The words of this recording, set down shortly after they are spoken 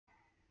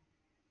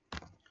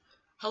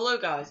Hello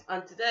guys,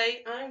 and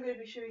today I'm going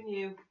to be showing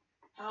you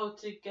how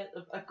to get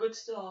a good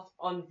start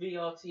on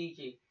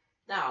VRTG.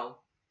 Now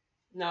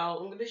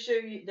I'm going to show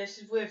you, this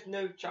is with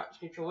no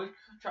traction control. With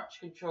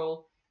traction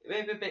control, it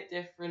may be a bit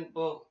different,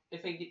 but I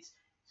think it's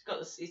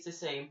the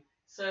same.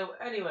 So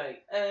anyway,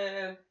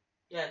 now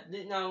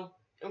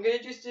I'm going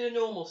to just do a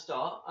normal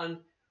start, and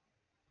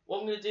what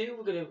I'm going to do,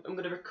 I'm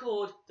going to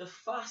record the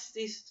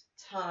fastest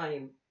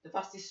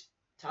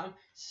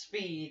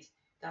speed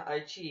that I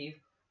achieve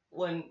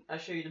when I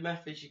show you the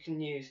methods you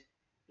can use.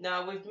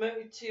 Now with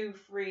mode 2,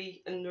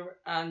 3, and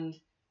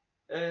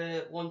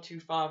 1, 2,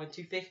 5, and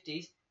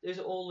 250s, those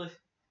are all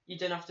you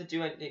don't have to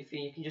do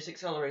anything. You can just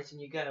accelerate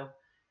and you go.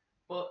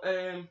 But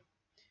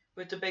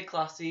with the big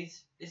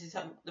classes, this is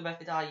the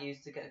method I use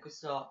to get a good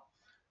start.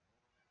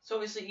 So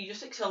obviously you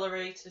just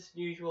accelerate as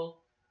usual,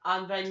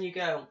 and then you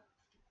go.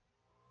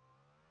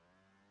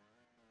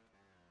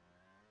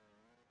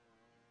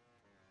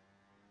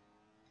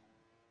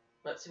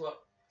 Let's see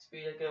what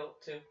speed I go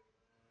up to. Here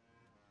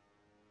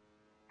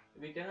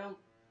we go.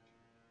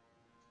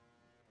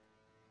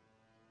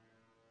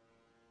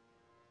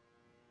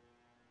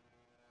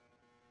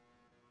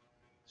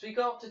 So we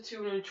got up to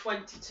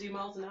 222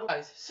 miles an hour.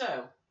 Guys,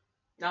 so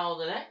now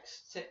the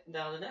next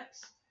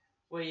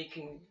where you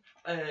can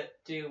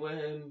do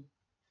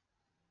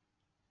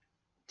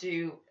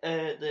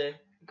the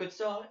good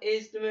start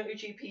is the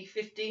MotoGP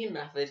 15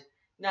 method.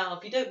 Now,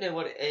 if you don't know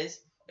what it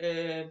is,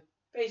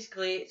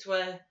 basically it's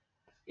where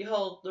you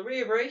hold the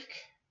rear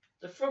brake,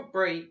 the front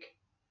brake.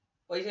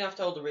 Well, you don't have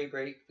to hold the rear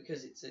brake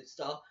because it's a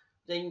start.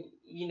 Then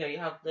you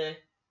have to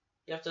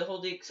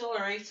hold the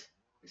accelerate,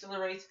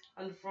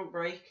 and the front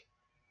brake,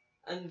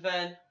 and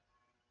then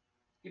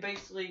you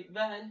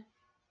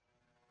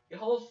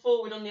hold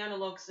forward on the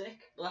analog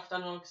stick, the left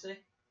analog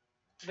stick.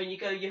 Then you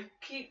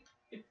keep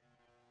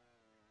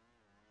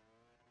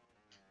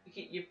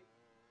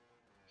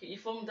your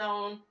thumb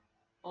down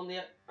on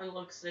the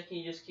analog stick, and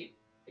you just keep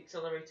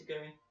accelerator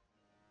going.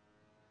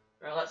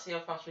 Right, let's see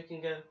how fast we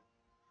can go.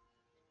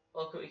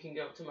 Look, we can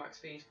go up to max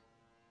speed.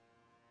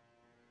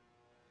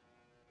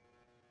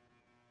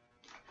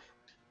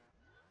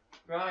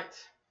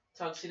 Right,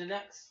 time to see the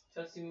next.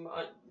 Time to see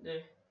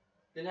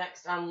the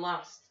next and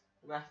last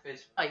method.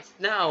 Right,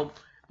 now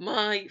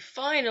my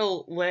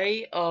final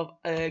way of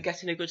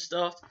getting a good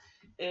start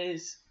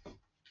is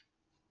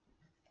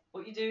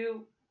what you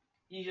do.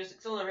 You just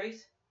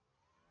accelerate,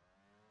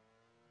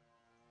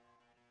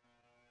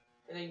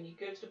 and then you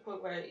go to the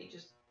point where it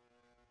just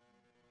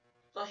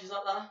flashes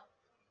like that.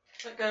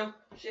 Let go,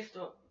 shift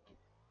up.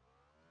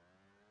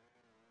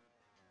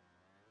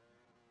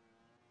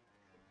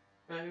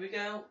 Right, here we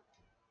go.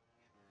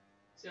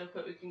 See how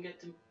quick we can get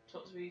to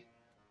top speed.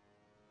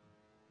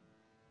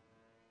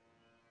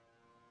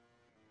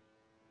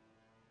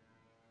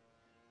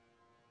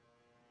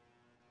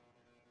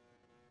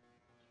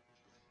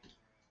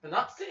 And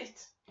that's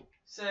it.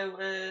 So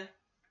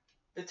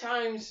the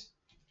times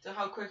to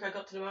how quick I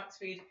got to the max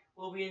speed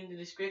will be in the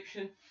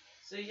description.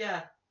 So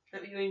yeah,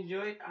 hope you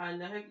enjoyed,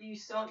 and I hope you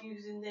start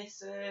using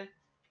this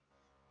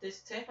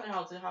this tip on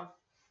how to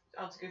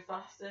go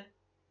faster,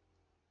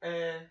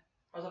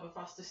 how to have a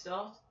faster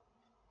start.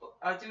 But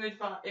I do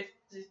advise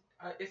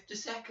if the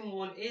second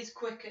one is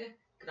quicker,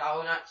 because I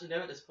won't actually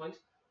know at this point.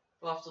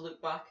 We'll have to look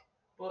back.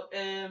 But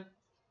if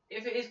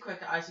it is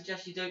quicker, I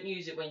suggest you don't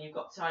use it when you've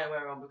got tyre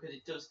wear on, because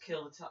it does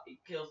kills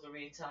the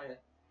rear tyre.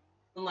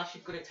 Unless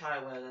you're good at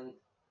tyre wear, then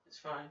it's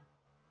fine.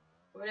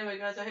 But anyway,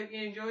 guys, I hope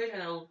you enjoyed,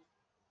 and I'll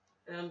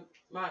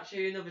might show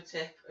you another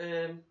tip.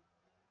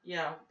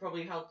 Yeah,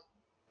 probably how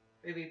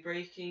maybe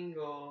braking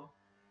or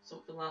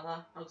something like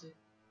that. How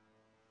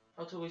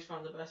to always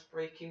find the best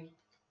braking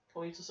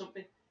point or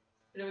something.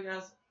 Anyway,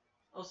 guys,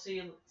 I'll see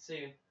you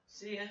soon.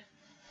 See ya.